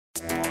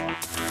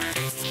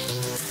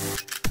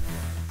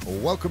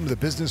Welcome to The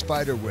Business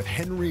Fighter with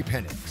Henry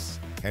Penix.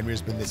 Henry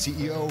has been the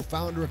CEO,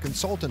 founder, and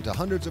consultant to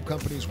hundreds of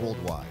companies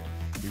worldwide.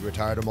 He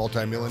retired a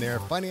multimillionaire,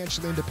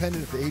 financially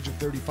independent at the age of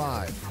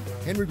 35.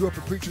 Henry grew up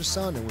a preacher's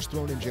son and was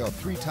thrown in jail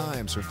 3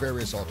 times for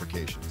various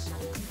altercations.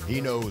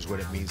 He knows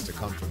what it means to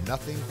come from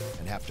nothing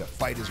and have to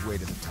fight his way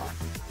to the top.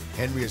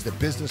 Henry is the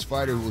business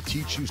fighter who will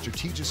teach you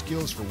strategic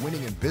skills for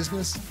winning in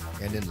business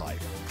and in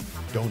life.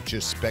 Don't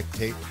just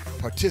spectate,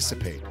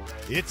 participate.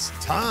 It's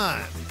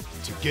time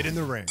to get in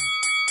the ring.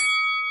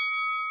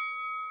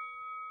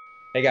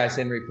 Hey guys,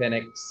 Henry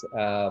Penix,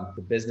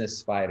 the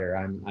business fighter.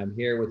 I'm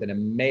here with an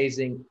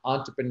amazing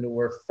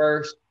entrepreneur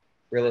first,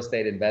 real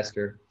estate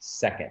investor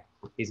second.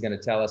 He's going to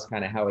tell us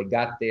kind of how he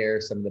got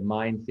there, some of the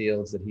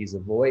minefields that he's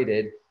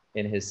avoided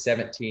in his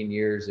 17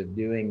 years of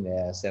doing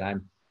this. And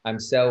I'm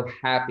so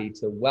happy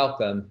to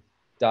welcome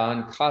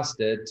Don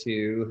Costa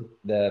to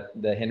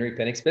the Henry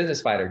Penix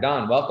Business Fighter.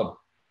 Don, welcome.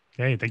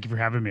 Hey, thank you for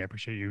having me. I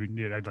appreciate you.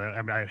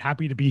 I'm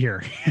happy to be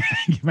here.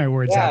 Get my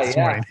words out this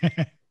morning.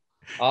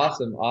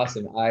 Awesome.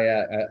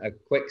 A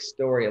quick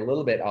story, a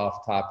little bit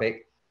off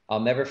topic. I'll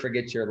never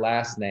forget your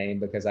last name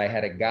because I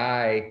had a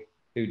guy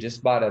who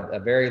just bought a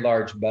very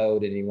large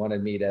boat and he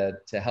wanted me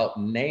to help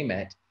name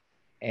it.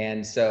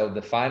 And so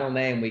the final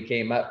name we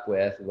came up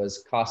with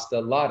was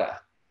Costa.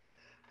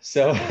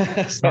 So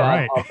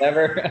right.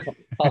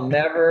 I'll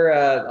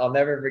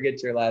never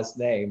forget your last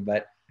name.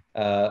 But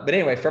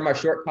anyway, from our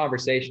short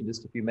conversation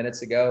just a few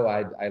minutes ago,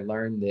 I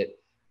learned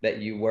that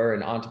you were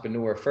an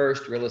entrepreneur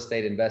first, real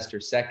estate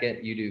investor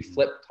second. You do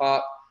flip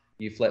top,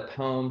 you flip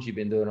homes. You've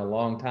been doing it a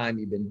long time.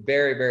 You've been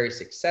very, very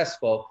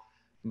successful,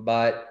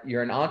 but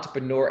you're an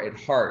entrepreneur at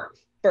heart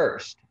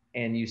first.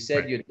 And you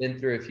said You'd been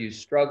through a few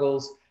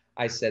struggles.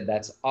 I said,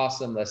 that's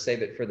awesome. Let's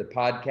save it for the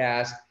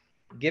podcast.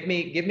 Give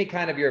me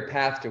kind of your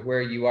path to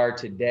where you are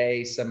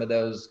today, some of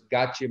those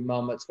gotcha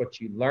moments,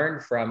 what you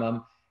learned from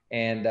them,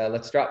 and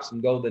let's drop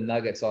some golden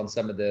nuggets on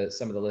some of the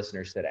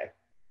listeners today.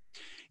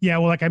 Yeah,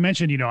 well, like I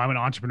mentioned, I'm an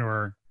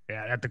entrepreneur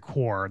at the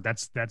core.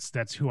 That's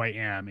who I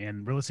am,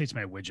 and real estate's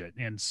my widget.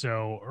 And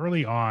so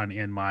early on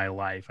in my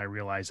life, I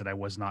realized that I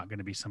was not going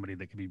to be somebody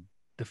that could be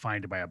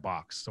defined by a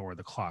box or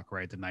the clock,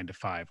 right? The 9 to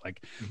 5.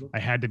 Like I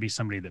had to be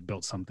somebody that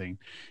built something.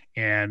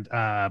 And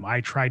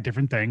I tried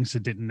different things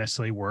that didn't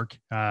necessarily work.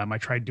 I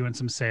tried doing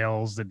some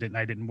sales that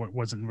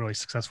wasn't really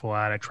successful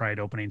at. I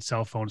tried opening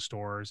cell phone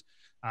stores,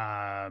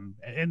 and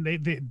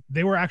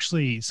they were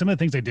actually, some of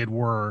the things I did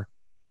were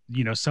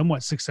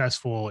somewhat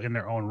successful in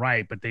their own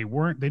right, but they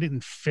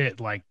didn't fit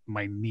like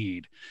my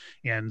need.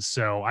 And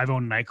so I've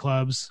owned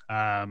nightclubs,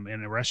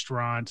 in a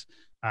restaurant,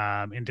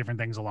 and different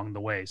things along the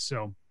way.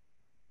 So,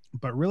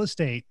 but real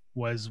estate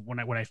was when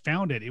I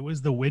found it, it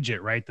was the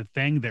widget, right? The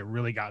thing that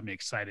really got me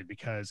excited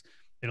because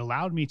it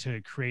allowed me to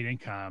create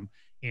income.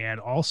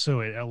 And also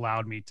it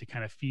allowed me to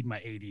kind of feed my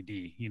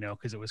ADD,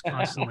 because it was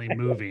constantly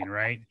moving,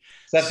 right?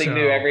 Something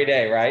new every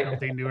day, right?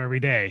 Something new every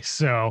day.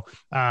 So,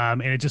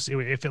 and it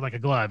fit like a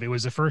glove. It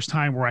was the first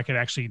time where I could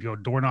actually go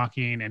door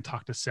knocking and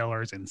talk to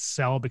sellers and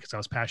sell because I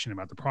was passionate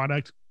about the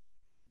product.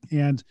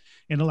 And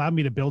it allowed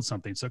me to build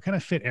something. So it kind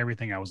of fit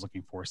everything I was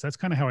looking for. So that's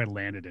kind of how I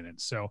landed in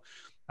it. So,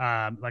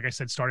 like I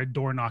said, started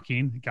door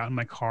knocking, got in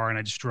my car and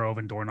I just drove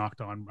and door knocked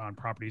on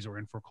properties or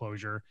in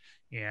foreclosure,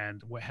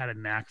 and had a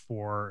knack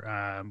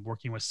for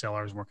working with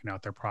sellers, working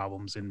out their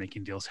problems and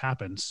making deals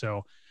happen.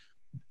 So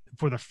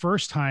for the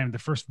first time, the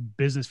first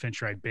business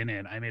venture I'd been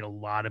in, I made a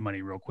lot of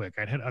money real quick.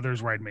 I'd had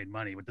others where I'd made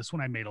money, but this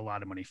one I made a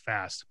lot of money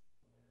fast.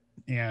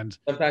 And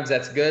sometimes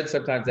that's good,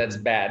 sometimes that's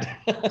bad.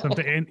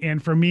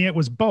 and for me, it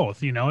was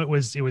both. It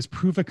was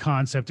proof of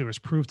concept. It was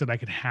proof that I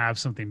could have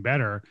something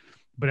better.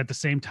 But at the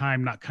same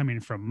time, not coming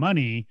from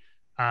money,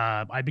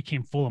 I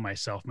became full of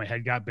myself. My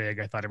head got big.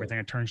 I thought everything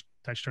I touched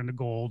turned to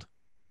gold.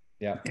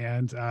 Yeah.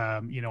 And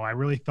I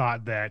really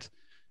thought that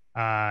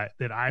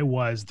I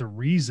was the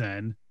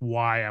reason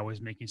why I was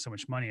making so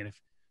much money. And if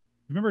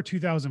you remember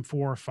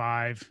 2004,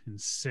 5,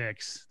 and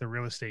 6, the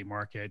real estate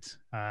market,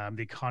 the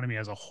economy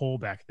as a whole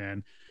back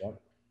then,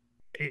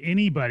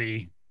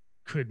 anybody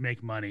could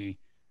make money.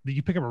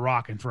 You pick up a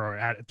rock and throw it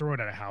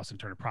at a house and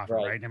turn a profit,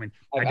 right? I mean,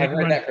 I've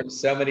heard that from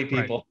so many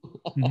people.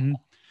 Right. Mm-hmm.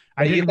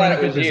 I didn't run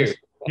a good business.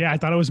 Yeah, I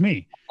thought it was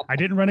me. I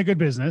didn't run a good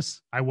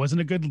business. I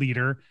wasn't a good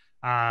leader,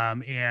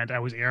 and I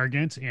was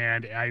arrogant,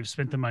 and I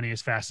spent the money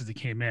as fast as it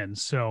came in.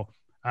 So,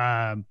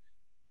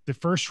 the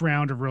first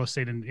round of real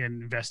estate and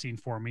investing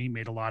for me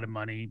made a lot of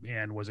money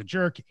and was a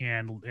jerk.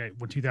 And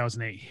when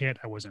 2008 hit,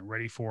 I wasn't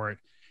ready for it,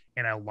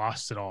 and I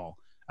lost it all.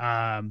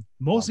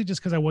 Mostly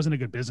just because I wasn't a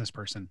good business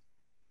person.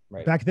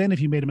 Right. Back then, if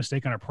you made a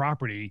mistake on a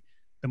property,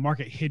 the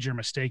market hid your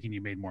mistake and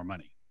you made more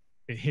money.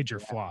 It hid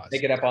your flaws.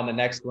 Pick it up on the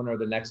next one or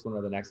the next one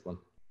or the next one.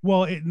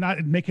 Well,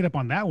 not make it up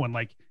on that one.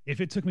 Like if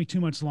it took me too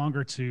much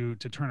longer to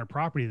turn a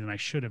property than I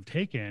should have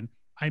taken,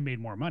 I made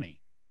more money.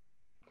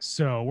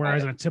 So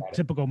whereas in a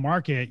typical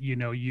market,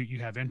 you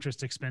have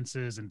interest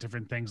expenses and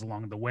different things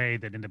along the way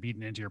that end up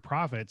eating into your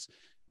profits.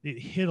 It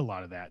hit a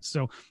lot of that.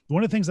 So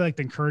one of the things I like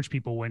to encourage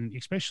people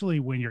especially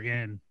when you're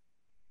in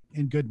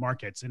in good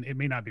markets, and it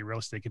may not be real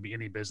estate, it could be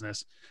any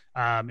business.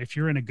 If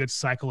you're in a good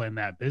cycle in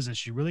that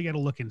business, you really got to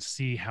look and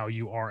see how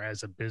you are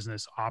as a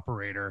business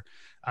operator,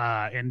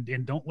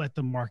 and don't let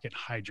the market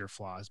hide your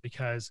flaws.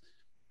 Because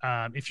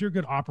if you're a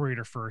good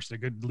operator first, a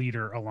good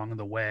leader along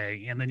the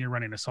way, and then you're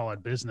running a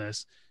solid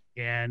business,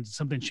 and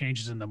something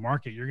changes in the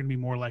market, you're going to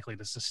be more likely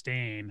to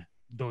sustain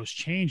those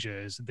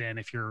changes than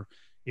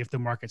if the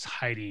market's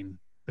hiding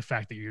the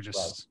fact that you're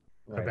just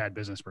a Right. bad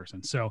business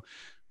person. So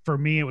for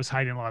me, it was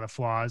hiding a lot of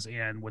flaws.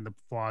 And when the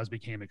flaws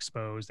became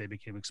exposed, they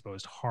became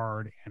exposed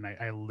hard. And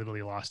I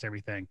literally lost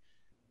everything,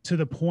 to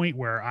the point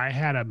where I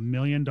had $1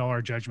 million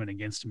judgment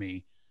against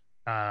me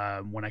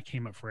when I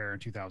came up for air in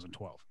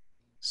 2012. Oh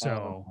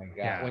So my God.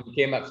 yeah, When you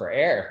came up for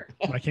air.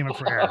 when I came up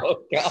for air.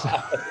 Oh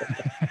God.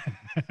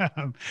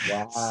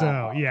 So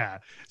Wow. yeah,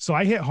 so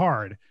I hit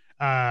hard.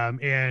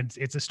 And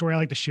it's a story I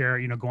like to share,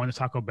 going to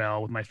Taco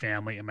Bell with my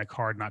family and my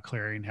card not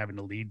clearing, having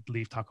to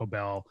leave Taco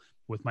Bell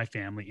with my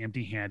family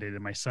empty handed.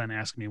 And my son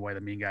asked me why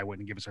the mean guy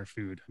wouldn't give us our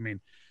food. I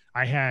mean,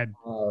 I had,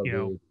 Oh,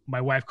 dude.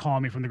 my wife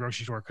calling me from the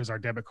grocery store because our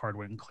debit card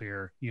wouldn't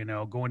clear,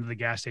 going to the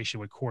gas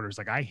station with quarters.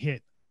 Like, I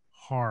hit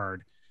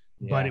hard,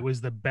 but Yeah. it was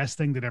the best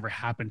thing that ever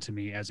happened to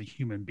me as a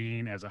human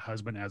being, as a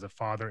husband, as a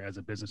father, as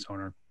a business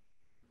owner.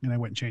 And I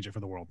wouldn't change it for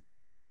the world.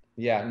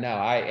 Yeah, no,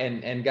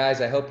 and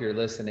guys, I hope you're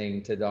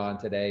listening to Don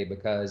today,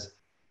 because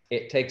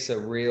it takes a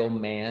real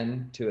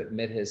man to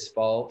admit his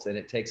faults, and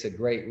it takes a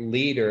great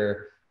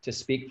leader to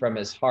speak from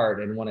his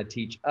heart and want to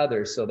teach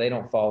others so they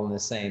don't fall in the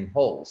same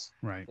holes.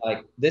 Right.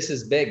 Like, this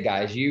is big,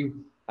 guys.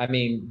 I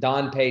mean,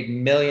 Don paid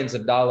millions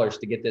of dollars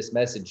to get this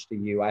message to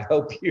you. I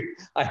hope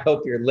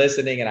you're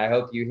listening, and I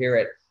hope you hear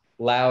it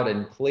loud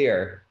and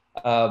clear.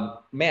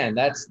 Man,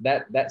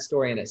 that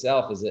story in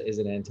itself is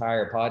an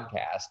entire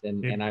podcast,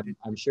 and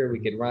I'm sure we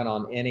could run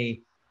on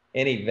any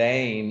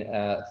vein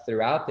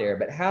throughout there.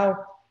 But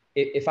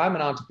if I'm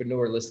an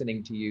entrepreneur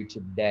listening to you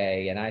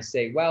today, and I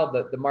say, well,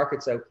 the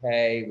market's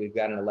okay, we've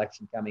got an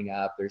election coming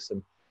up, there's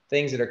some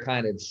things that are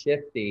kind of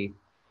shifty.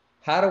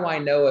 How do I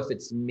know if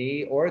it's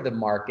me or the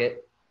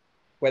market,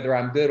 whether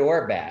I'm good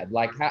or bad?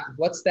 Like,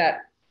 what's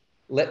that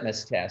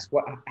litmus test?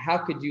 How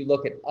could you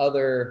look at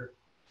other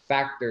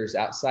factors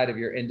outside of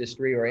your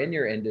industry or in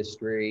your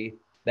industry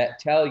that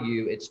tell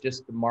you it's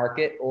just the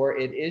market or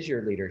it is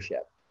your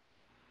leadership?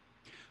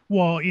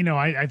 Well,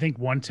 I think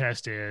one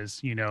test is,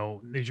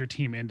 is your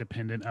team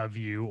independent of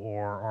you,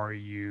 or are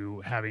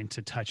you having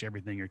to touch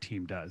everything your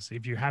team does?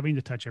 If you're having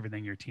to touch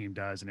everything your team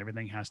does and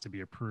everything has to be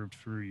approved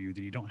through you,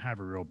 then you don't have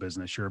a real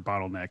business. You're a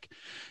bottleneck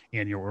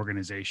in your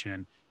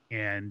organization,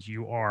 and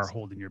you are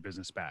holding your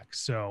business back.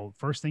 So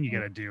first thing you got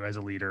to do as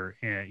a leader,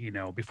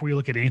 before you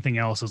look at anything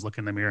else, is look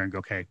in the mirror and go,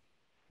 okay,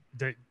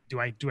 do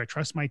I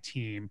trust my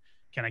team?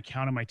 Can I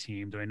count on my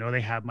team? Do I know they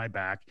have my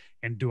back?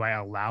 And do I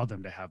allow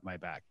them to have my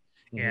back?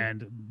 Mm-hmm.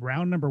 And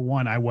round number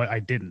one, I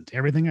didn't.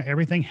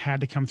 Everything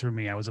had to come through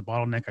me. I was a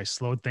bottleneck. I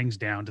slowed things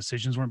down.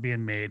 Decisions weren't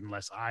being made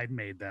unless I'd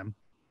made them.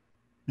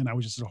 And I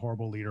was just a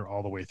horrible leader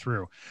all the way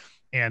through.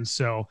 And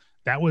so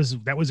that was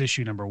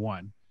issue number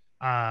one.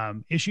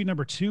 Issue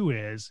number two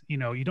is, you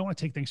don't want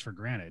to take things for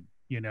granted.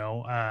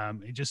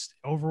 It just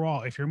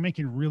overall, if you're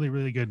making really,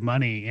 really good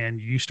money and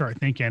you start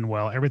thinking,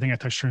 well, everything I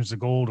touch turns to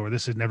gold, or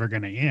this is never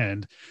going to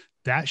end,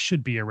 that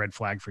should be a red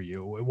flag for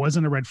you. It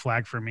wasn't a red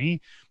flag for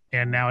me.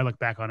 And now I look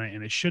back on it,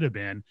 and it should have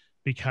been,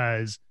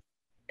 because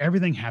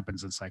everything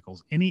happens in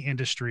cycles. Any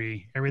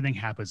industry, everything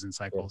happens in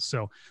cycles.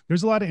 So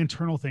there's a lot of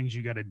internal things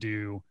you got to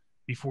do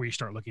before you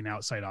start looking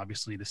outside,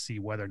 obviously, to see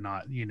whether or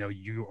not,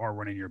 you are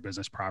running your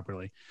business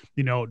properly.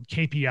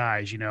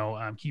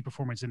 KPIs, key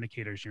performance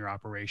indicators in your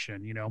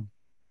operation,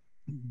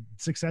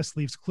 success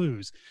leaves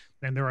clues.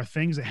 And there are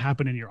things that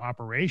happen in your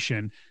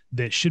operation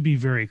that should be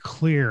very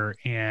clear,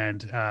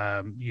 and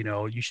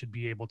you should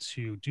be able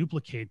to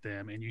duplicate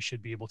them, and you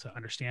should be able to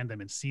understand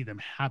them and see them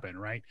happen,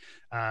 right?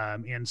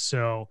 And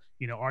so,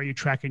 are you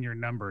tracking your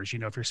numbers?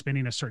 If you're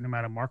spending a certain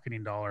amount of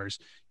marketing dollars,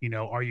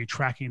 are you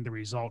tracking the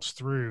results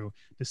through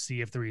to see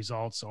if the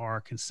results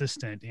are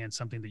consistent and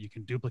something that you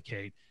can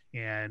duplicate?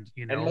 And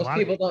and most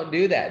people don't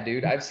do that,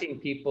 dude. I've seen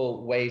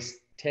people waste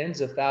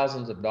tens of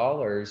thousands of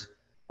dollars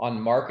on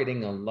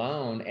marketing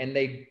alone, and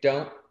they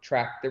don't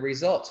track the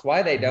results.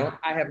 Why they don't,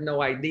 I have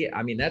no idea.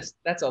 I mean, that's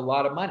a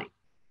lot of money.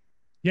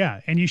 Yeah.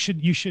 And you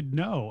should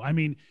know. I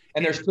mean,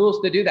 and there's tools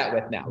to do that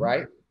with now,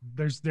 right?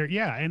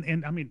 Yeah.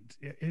 And I mean,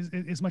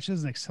 as much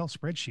as an Excel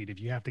spreadsheet, if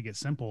you have to get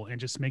simple and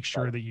just make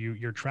sure that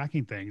you're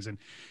tracking things. And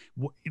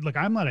look,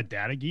 I'm not a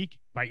data geek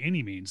by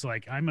any means.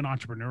 Like, I'm an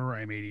entrepreneur.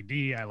 I'm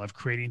ADD. I love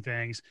creating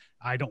things.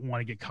 I don't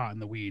want to get caught in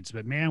the weeds.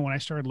 But man, when I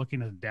started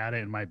looking at the data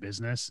in my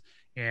business,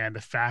 and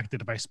the fact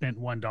that if I spent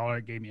 $1,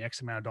 it gave me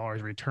X amount of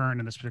dollars return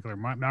in this particular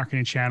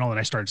marketing channel, and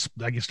I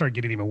started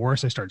getting even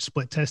worse. I started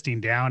split testing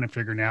down and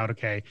figuring out,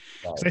 okay,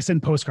 because I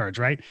send postcards,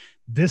 right?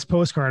 This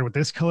postcard with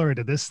this color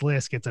into this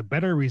list gets a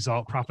better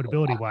result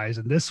profitability wise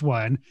than this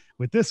one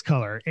with this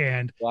color.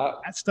 And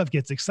that stuff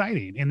gets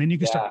exciting. And then you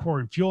can start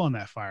pouring fuel on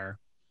that fire.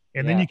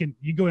 And then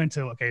you go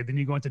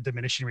into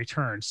diminishing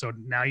returns. So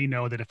now you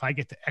know that if I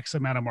get to X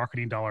amount of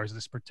marketing dollars in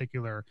this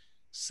particular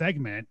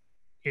segment,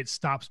 it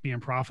stops being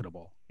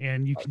profitable.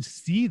 And you can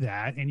see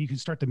that, and you can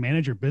start to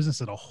manage your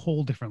business at a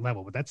whole different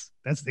level. But that's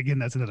again,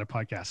 that's another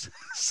podcast.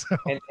 So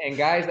and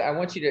guys, I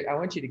want you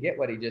to get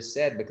what he just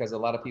said, because a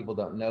lot of people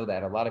don't know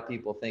that. A lot of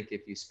people think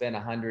if you spend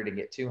 100 and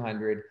get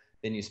 200,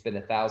 then you spend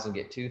 1,000,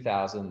 get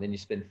 2,000, then you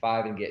spend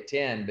 5 and get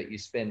 10, but you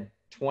spend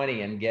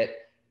 20 and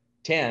get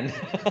 10,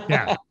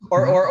 yeah,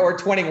 or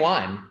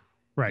 21.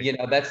 right. You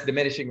know, that's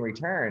diminishing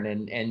return,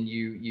 and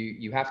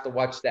you have to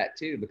watch that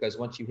too, because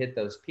once you hit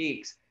those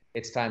peaks,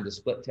 it's time to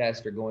split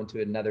test or go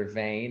into another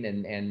vein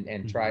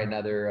and try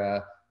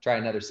another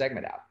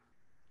segment out.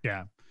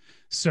 Yeah.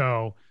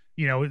 So,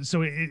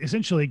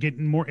 essentially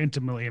getting more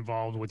intimately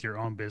involved with your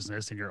own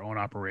business and your own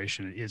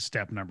operation is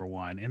step number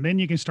one. And then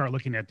you can start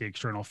looking at the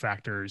external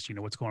factors,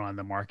 what's going on in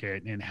the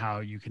market and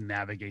how you can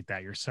navigate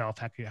that yourself,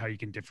 how you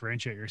can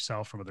differentiate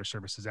yourself from other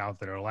services out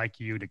that are like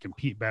you to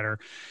compete better.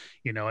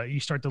 You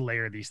start to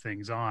layer these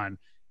things on.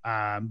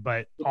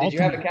 But did you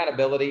have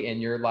accountability in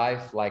your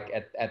life, like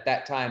at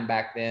that time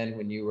back then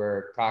when you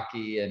were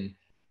cocky and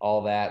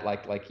all that,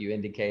 like you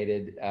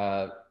indicated?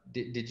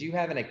 Did you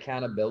have an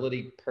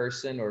accountability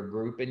person or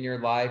group in your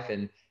life?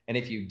 And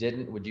if you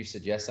didn't, would you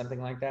suggest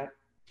something like that?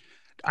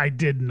 I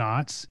did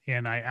not,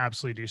 and I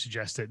absolutely do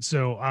suggest it.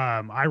 So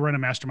I run a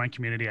mastermind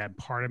community. I'm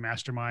part of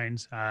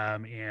masterminds,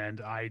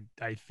 and I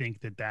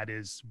think that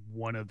is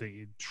one of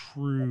the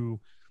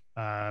true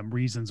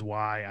reasons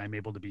why I'm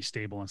able to be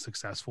stable and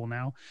successful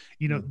now.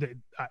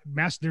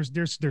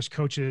 There's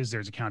coaches,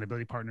 there's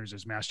accountability partners,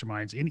 there's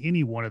masterminds.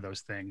 Any one of those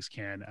things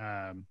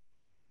can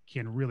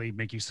really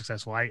make you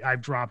successful.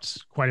 I've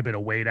dropped quite a bit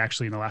of weight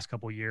actually in the last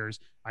couple of years.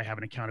 I have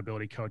an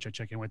accountability coach I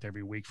check in with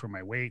every week for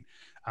my weight.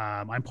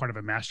 I'm part of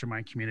a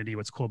mastermind community.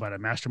 What's cool about a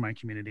mastermind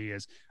community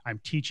is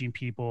I'm teaching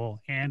people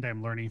and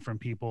I'm learning from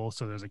people.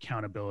 So there's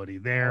accountability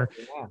there.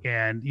 Oh,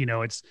 yeah.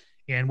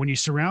 And when you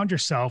surround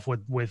yourself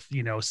with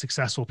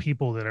successful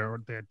people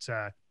when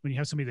you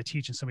have somebody to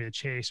teach and somebody to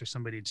chase or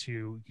somebody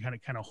to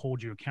kind of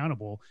hold you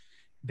accountable,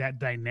 that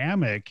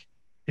dynamic,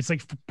 it's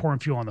like pouring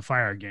fuel on the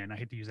fire again. I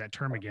hate to use that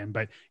term again,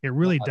 but it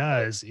really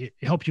does. It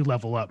help you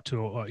level up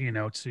to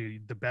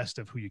the best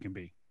of who you can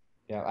be.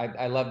 Yeah.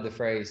 I love the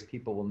phrase,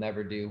 people will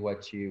never do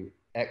what you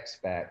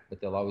expect,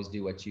 but they'll always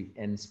do what you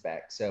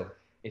inspect. So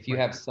if you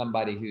have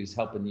somebody who's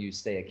helping you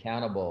stay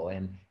accountable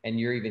and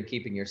you're even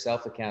keeping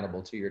yourself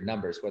accountable to your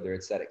numbers, whether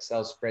it's that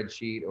Excel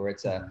spreadsheet or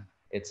it's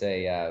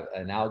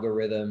an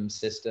algorithm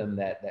system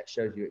that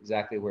shows you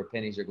exactly where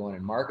pennies are going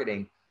in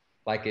marketing.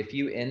 Like if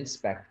you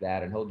inspect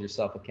that and hold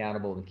yourself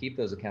accountable and keep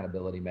those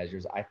accountability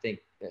measures, I think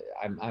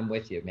I'm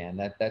with you, man.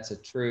 That's a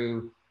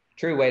true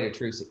way to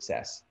true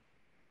success.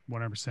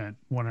 100%.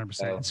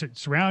 So,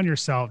 surround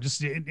yourself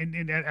just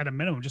at a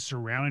minimum, just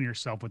surrounding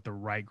yourself with the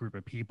right group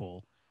of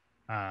people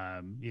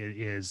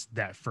is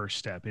that first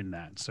step in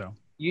that. So,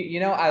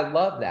 I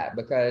love that,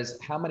 because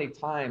how many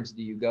times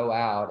do you go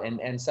out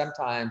and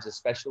sometimes,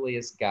 especially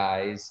as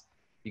guys,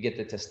 you get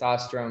the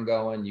testosterone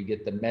going, you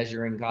get the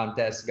measuring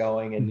contest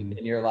going, and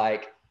you're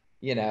like,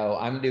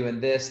 I'm doing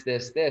this,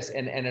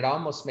 and it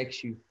almost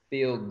makes you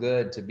feel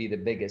good to be the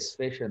biggest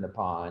fish in the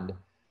pond.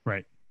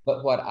 Right.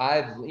 But what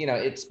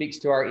it speaks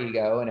to our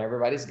ego, and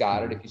everybody's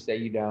got it. If you say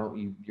you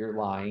don't, you're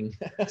lying.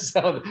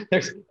 So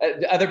there's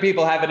other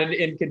people have it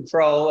in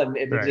control, and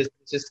it's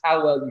just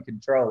how well you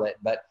control it.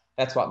 But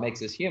that's what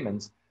makes us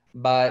humans.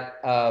 But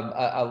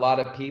a lot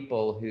of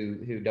people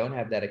who don't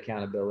have that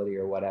accountability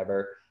or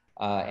whatever,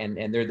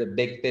 and they're the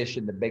big fish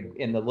in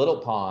the little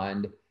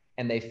pond,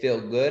 and they feel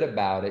good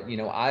about it.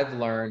 I've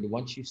learned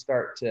once you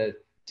start to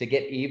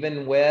get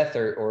even with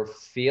or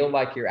feel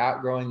like you're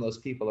outgrowing those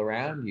people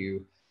around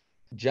you,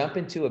 jump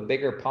into a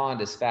bigger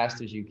pond as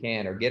fast as you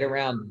can, or get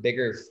around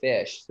bigger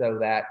fish so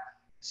that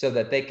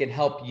they can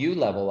help you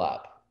level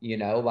up.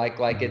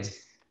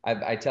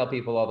 I tell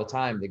people all the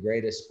time, the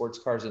greatest sports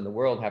cars in the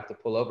world have to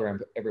pull over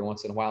every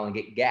once in a while and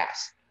get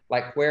gas.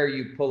 Like, where are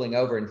you pulling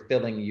over and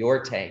filling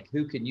your tank?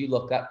 Who can you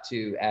look up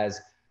to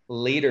as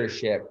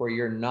leadership where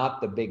you're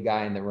not the big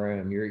guy in the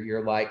room?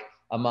 You're like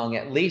among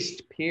at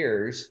least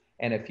peers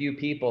and a few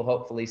people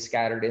hopefully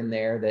scattered in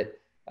there that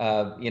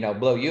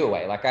blow you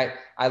away. Like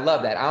I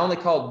love that. I only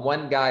called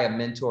one guy a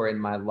mentor in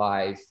my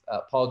life,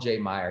 Paul J.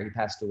 Meyer. He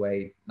passed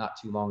away not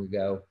too long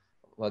ago.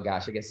 Well,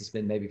 gosh, I guess it's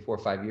been maybe 4 or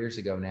 5 years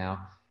ago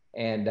now.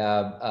 And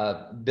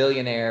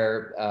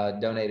billionaire,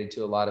 donated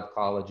to a lot of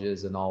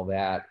colleges and all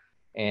that.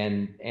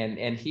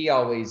 And he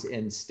always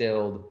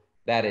instilled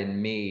that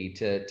in me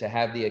to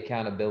have the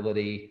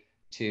accountability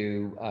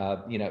to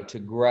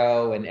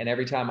grow. And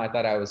every time I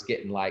thought I was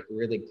getting like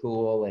really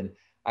cool, and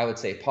I would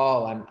say,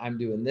 Paul, I'm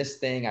doing this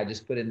thing. I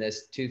just put in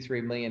this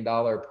 $2-3 million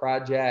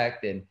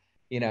project, and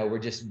we're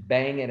just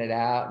banging it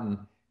out.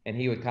 And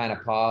he would kind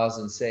of pause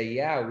and say,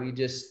 yeah, we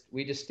just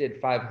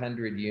did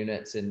 500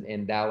 units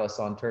in Dallas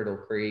on Turtle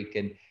Creek,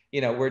 and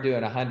we're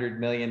doing $100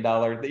 million.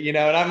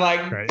 And I'm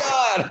like, right.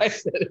 God, I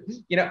said,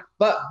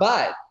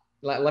 but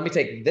let me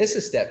take this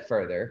a step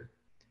further.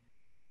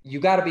 You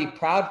got to be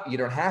proud. You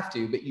don't have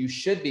to, but you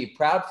should be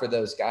proud for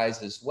those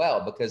guys as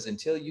well, because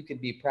until you can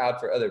be proud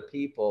for other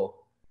people,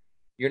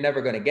 you're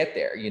never going to get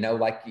there. You know,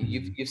 like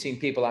you've seen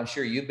people, I'm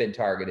sure you've been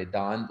targeted,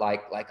 Don,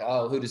 like,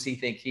 oh, who does he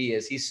think he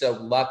is? He's so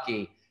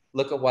lucky.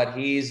 Look at what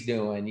he's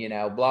doing, you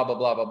know, blah, blah,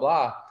 blah, blah,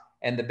 blah.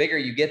 And the bigger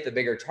you get, the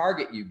bigger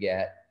target you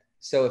get.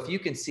 So if you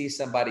can see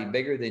somebody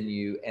bigger than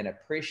you and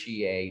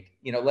appreciate,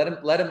 you know,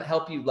 let them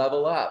help you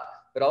level up,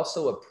 but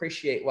also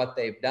appreciate what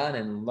they've done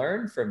and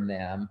learn from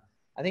them.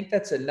 I think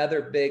that's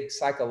another big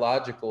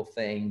psychological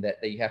thing that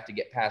you have to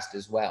get past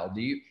as well. Have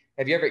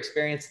you ever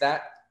experienced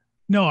that?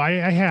 No, I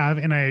have,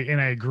 and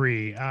I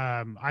agree.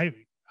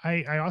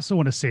 I also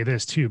want to say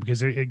this too,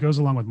 because it goes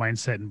along with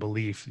mindset and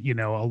belief. You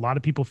know, a lot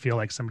of people feel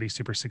like somebody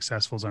super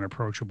successful is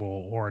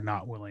unapproachable or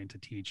not willing to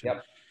teach.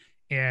 Yep.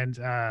 And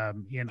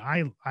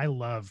I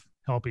love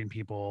helping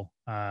people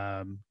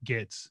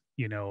get,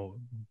 you know,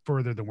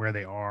 further than where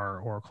they are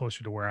or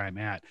closer to where I'm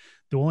at.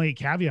 The only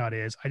caveat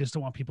is I just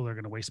don't want people that are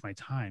going to waste my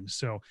time.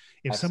 So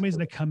if somebody's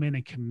going to come in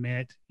and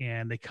commit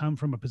and they come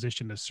from a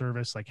position of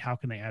service, like how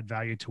can they add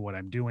value to what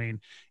I'm doing?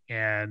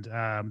 And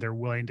they're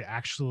willing to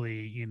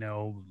actually, you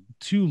know,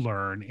 to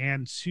learn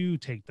and to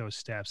take those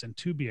steps and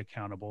to be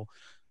accountable,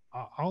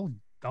 I'll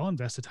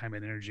invest the time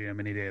and energy in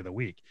any day of the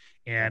week.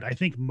 And I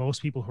think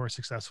most people who are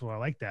successful are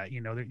like that.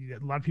 You know,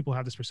 a lot of people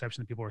have this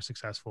perception that people who are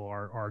successful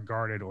are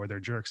guarded or they're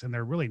jerks, and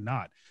they're really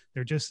not.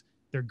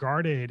 They're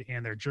guarded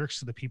and they're jerks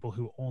to the people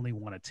who only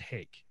want to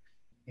take.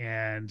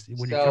 And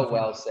when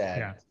well said.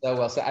 Yeah. So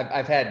well said.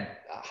 I've had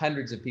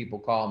hundreds of people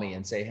call me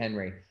and say,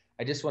 Henry,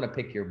 I just want to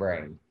pick your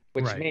brain,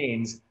 which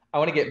means I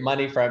want to get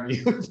money from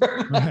you.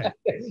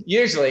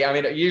 Usually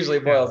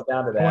boils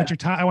down to that.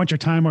 I want your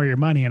time or your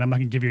money, and I'm not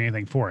going to give you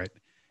anything for it.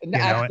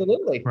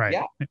 Absolutely. Right.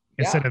 Yeah.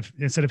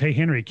 Instead of, hey,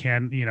 Henry,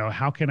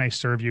 how can I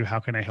serve you? How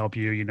can I help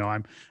you? You know,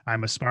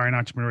 I'm aspiring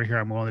entrepreneur here.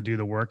 I'm willing to do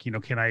the work. You know,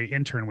 can I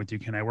intern with you?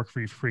 Can I work for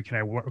you for free? Can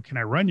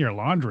I run your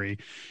laundry?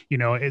 You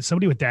know, it's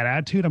somebody with that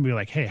attitude. I'm gonna be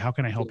like, hey, how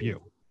can I help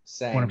you?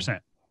 Same. 100%.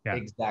 Yeah.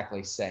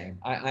 Exactly. Same.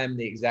 I'm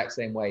the exact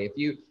same way.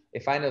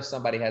 If I know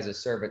somebody has a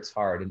servant's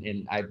heart,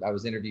 and I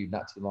was interviewed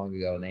not too long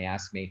ago, and they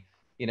asked me,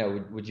 you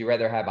know, would you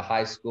rather have a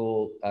high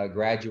school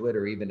graduate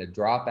or even a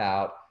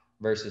dropout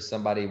versus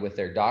somebody with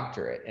their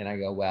doctorate? And I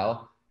go,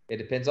 well, it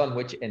depends on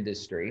which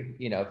industry.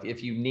 You know,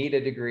 if you need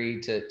a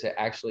degree to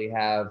actually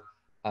have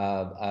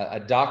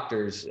a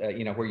doctor's,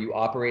 you know, where you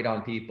operate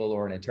on people,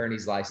 or an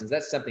attorney's license,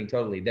 that's something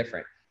totally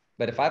different.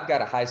 But if I've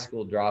got a high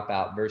school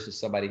dropout versus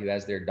somebody who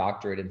has their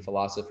doctorate in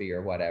philosophy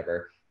or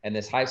whatever, and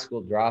this high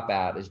school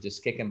dropout is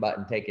just kicking butt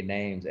and taking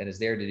names and is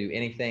there to do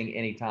anything,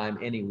 anytime,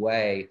 any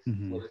way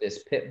with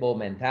this pit bull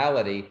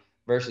mentality,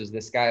 versus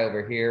this guy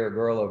over here or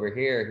girl over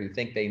here who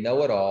think they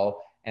know it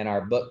all and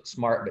are book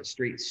smart but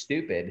street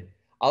stupid,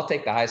 I'll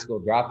take the high school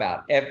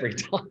dropout every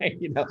time.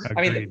 You know, agreed.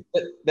 I mean,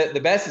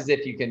 the best is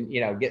if you can,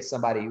 you know, get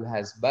somebody who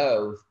has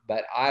both.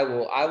 But I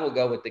will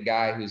go with the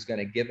guy who's going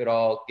to give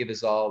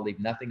his all, leave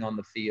nothing on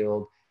the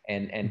field,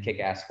 and kick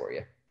ass for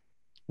you.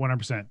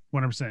 100%,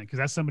 because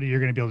that's somebody you're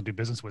going to be able to do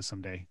business with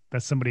someday.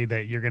 That's somebody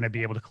that you're going to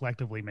be able to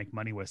collectively make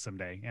money with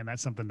someday, and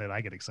that's something that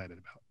I get excited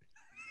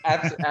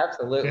about.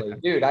 Absolutely,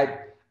 dude.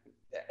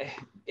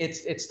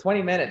 It's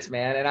 20 minutes,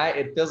 man, and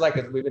it feels like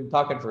we've been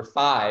talking for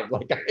 5.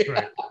 Like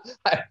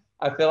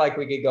I feel like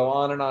we could go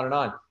on and on and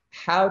on.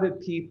 How do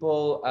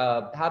people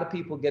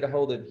get a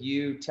hold of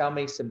you? Tell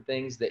me some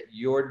things that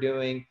you're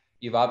doing.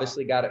 You've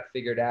obviously got it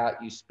figured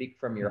out. You speak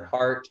from your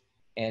heart,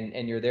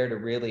 and you're there to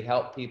really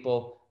help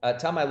people.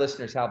 Tell my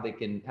listeners how they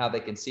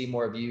can see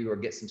more of you or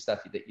get some stuff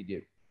that you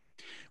do.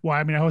 Well,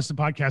 I mean, I host a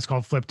podcast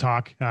called Flip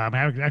Talk. I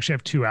actually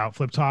have 2 out,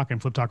 Flip Talk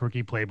and Flip Talk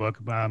Rookie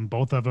Playbook.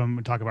 Both of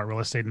them talk about real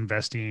estate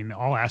investing,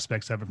 all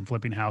aspects of it, from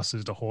flipping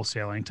houses to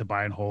wholesaling to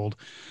buy and hold.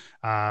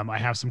 I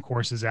have some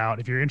courses out.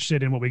 If you're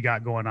interested in what we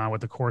got going on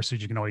with the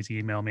courses, you can always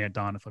email me at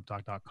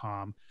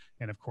don@fliptalk.com.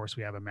 And of course,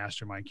 we have a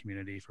mastermind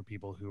community for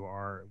people who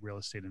are real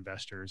estate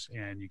investors.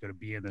 And you go to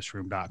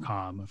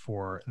beinthisroom.com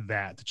for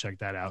that, to check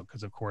that out.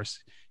 Because of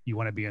course, you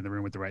want to be in the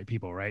room with the right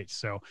people, right?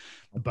 So,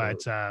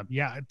 but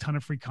yeah, a ton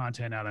of free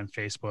content out on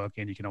Facebook.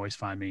 And you can always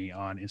find me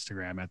on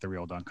Instagram at The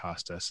Real Don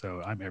Costa.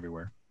 So I'm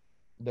everywhere.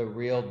 The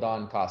Real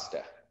Don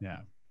Costa. Yeah.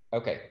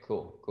 Okay,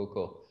 cool.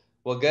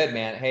 Well, good,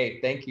 man. Hey,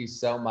 thank you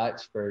so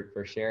much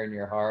for sharing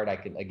your heart. I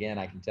can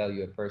tell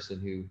you a person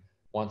who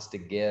wants to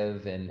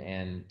give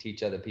and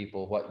teach other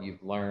people what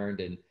you've learned,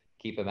 and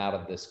keep them out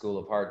of the school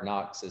of hard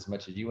knocks as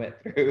much as you went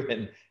through,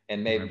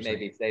 and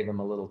maybe save them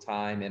a little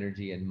time,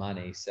 energy, and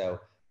money. So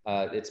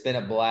it's been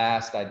a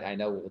blast. I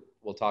know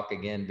we'll talk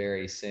again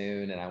very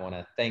soon, and I want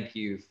to thank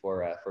you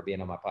for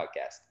being on my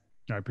podcast.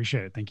 I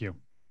appreciate it. Thank you.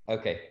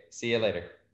 Okay. See you later.